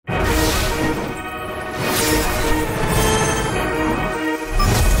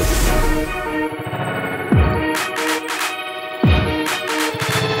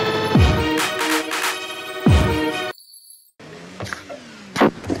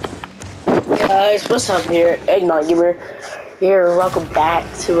Guys, what's up here? Eggnog Gamer here. Welcome back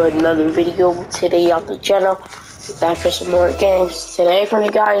to another video today on the channel. Back for some more games. Today for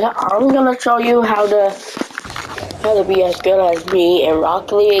you guys, I'm gonna show you how to be as good as me in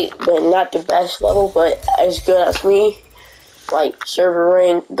Rocket League, but not the best level, but as good as me. Like server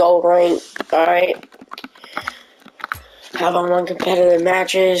rank, gold rank, alright. Have on competitive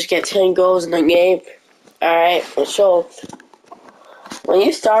matches, get 10 goals in the game. Alright, so when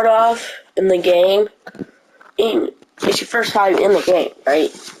you start off in the game, it's your first time in the game,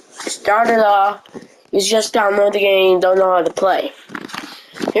 right? Started off, you just download the game, don't know how to play.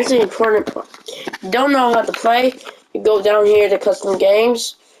 Here's the important part. You don't know how to play, you go down here to custom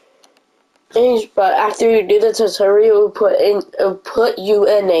games, but after you do the tutorial, it'll put you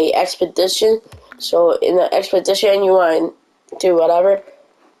in a expedition. So in the expedition, you want to do whatever.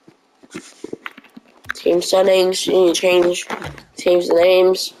 Team settings, you change teams'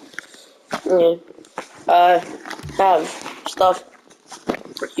 names. Have stuff.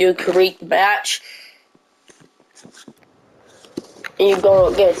 You create the match. And you go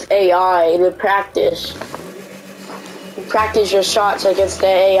against AI to practice. You practice your shots against the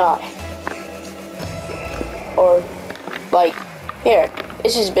AI. Or, like, here.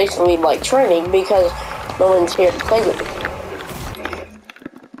 This is basically like training because no one's here to play with me.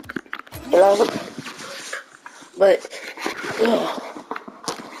 You know? But, yeah.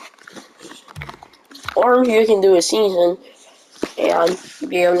 Or you can do a season and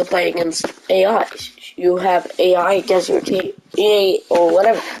be able to play against AIs. You have AI against your team, or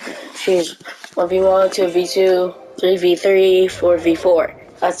whatever. Choose 1v1, 2v2, 3v3,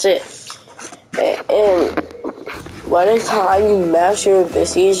 4v4. That's it. And by the time you master the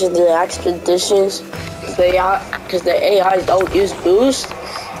seasons and expeditions, because the AIs don't use boost,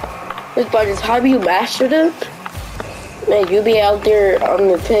 by the time you master them, man, you'll be out there on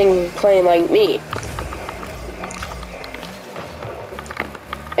the thing playing like me.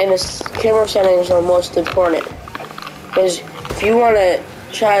 And the camera settings are most important. Because if you want to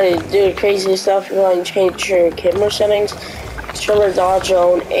try to do crazy stuff, you want to change your camera settings, shoulder dodge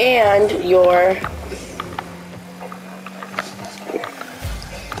zone, and your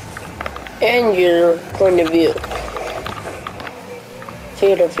point of view,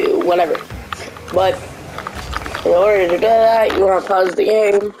 field of view, whatever. But in order to do that, you want to pause the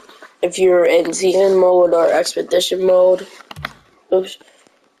game. If you're in season mode or expedition mode, oops.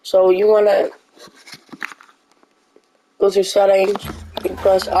 So you want to go to settings, you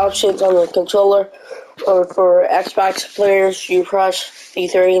press options on the controller, or for Xbox players, you press the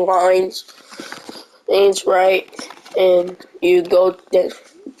 3 lines, right, and you go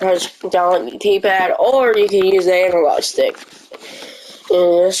press down on the D-pad, or you can use the analog stick.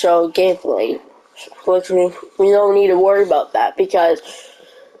 And so gameplay, we don't need to worry about that because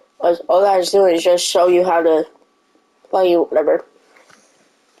all that is doing is just show you how to play whatever.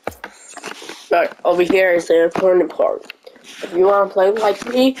 But over here is the important part. If you want to play like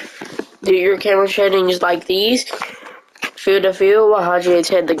me, do your camera settings like these. Field of view,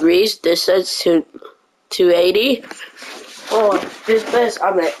 110 degrees. This sets to 280. Oh, this sets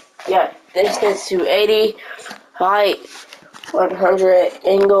to 80. Height, 100.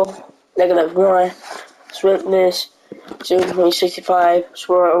 Angle, -1. Swiftness, 0.65.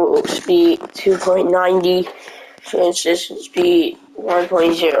 Swirl speed, 2.90. Transition speed,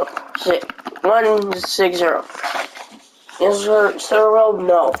 1.0. 160. Is there servo?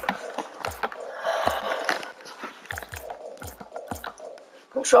 No.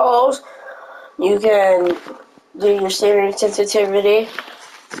 Controls. You can do your steering sensitivity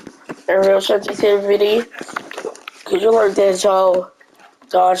and real sensitivity. Controller that's all.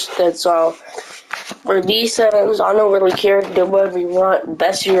 Dodge that's all. For these settings, I don't really care. Do whatever you want.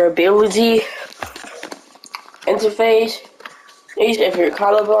 Best of your ability. Interface. If you're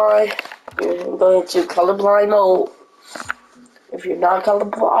colorblind, you're going to colorblind mode. If you're not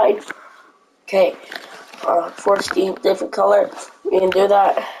colorblind, okay, force the different color, you can do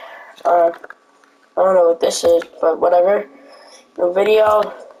that. I don't know what this is, but whatever. The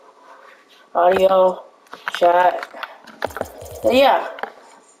video, audio, chat, but yeah.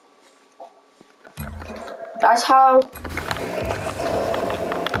 That's how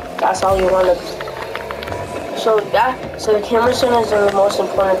you want to. So the camera settings are the most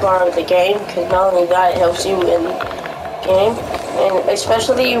important part of the game, because not only that, it helps you in the game, and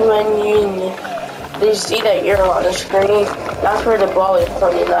especially when you see that you're on the screen, that's where the ball is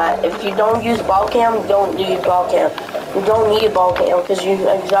pointing at. If you don't use ball cam, don't use ball cam. You don't need ball cam, because you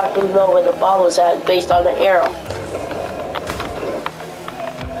exactly know where the ball is at based on the arrow.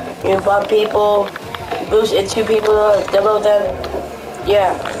 You bump people, boost into people, demo them,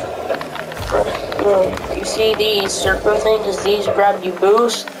 yeah. You see these circle things? These grab you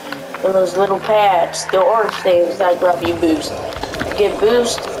boost, and those little pads, the orange things that grab you boost. You get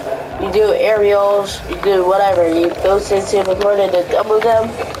boost, you do aerials, you do whatever. You boost into the corner to double them,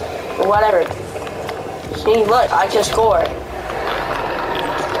 or whatever. See, look, I just scored.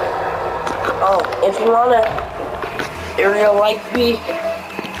 Oh, if you wanna aerial like me,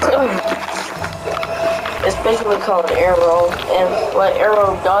 it's basically called arrow, and what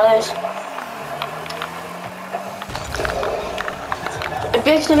arrow does, it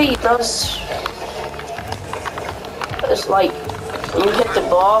basically does, it's like, when you hit the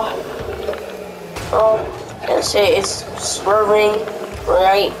ball, and say it's swerving,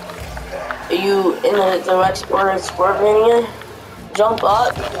 right, you, in the direction where it's swerving, jump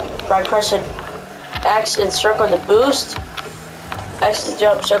up by pressing X and circle the boost, X to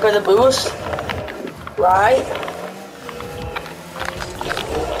jump, circle the boost, right?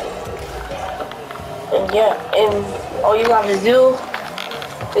 And yeah, and all you have to do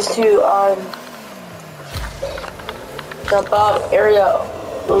is to jump up area.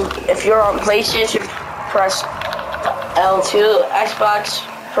 If you're on PlayStation, press L2. Xbox,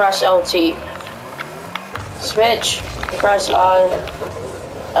 press LT. Switch, press on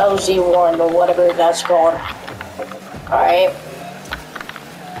LZ1 or whatever that's called. Alright.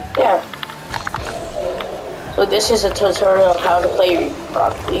 Yeah. So this is a tutorial of how to play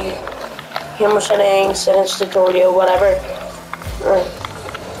Rocket League. Camera settings, tutorial, whatever.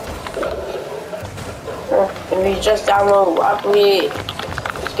 If you just download Rocket League,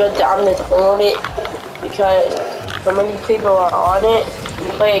 it's good to download it because so many people are on it.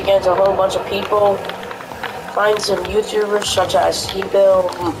 You play against a whole bunch of people. Find some YouTubers such as T-Bill,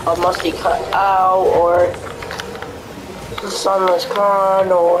 a Musty Cutout, or Sunless Con,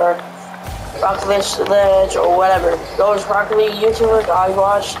 or Rocket Ledge, or whatever. Those Rocket League YouTubers I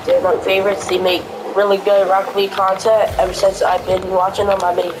watch, they're my favorites. They make really good Rocket League content. Ever since I've been watching them,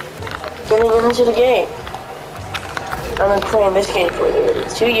 I've been getting into the game. I've been playing this game for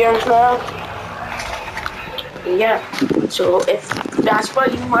 2 years now. Yeah, so if that's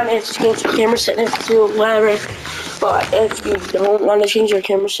what you want to change your camera settings to, whatever. But if you don't want to change your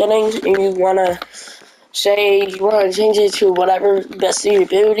camera settings and you want to say you want to change it to whatever best of your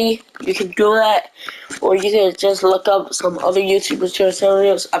ability, you can do that. Or you can just look up some other YouTubers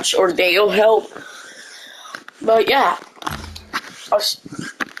tutorials. I'm sure they'll help. But yeah.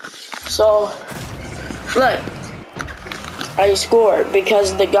 So, look. I scored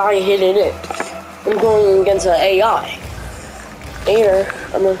because the guy hit it. I'm going against an AI. Here,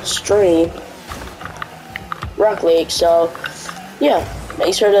 I'm gonna stream Rocket League, so yeah.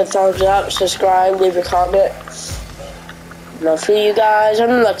 Make sure to thumbs up, subscribe, leave a comment. And I'll see you guys on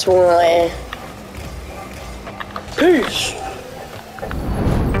the next one. Peace!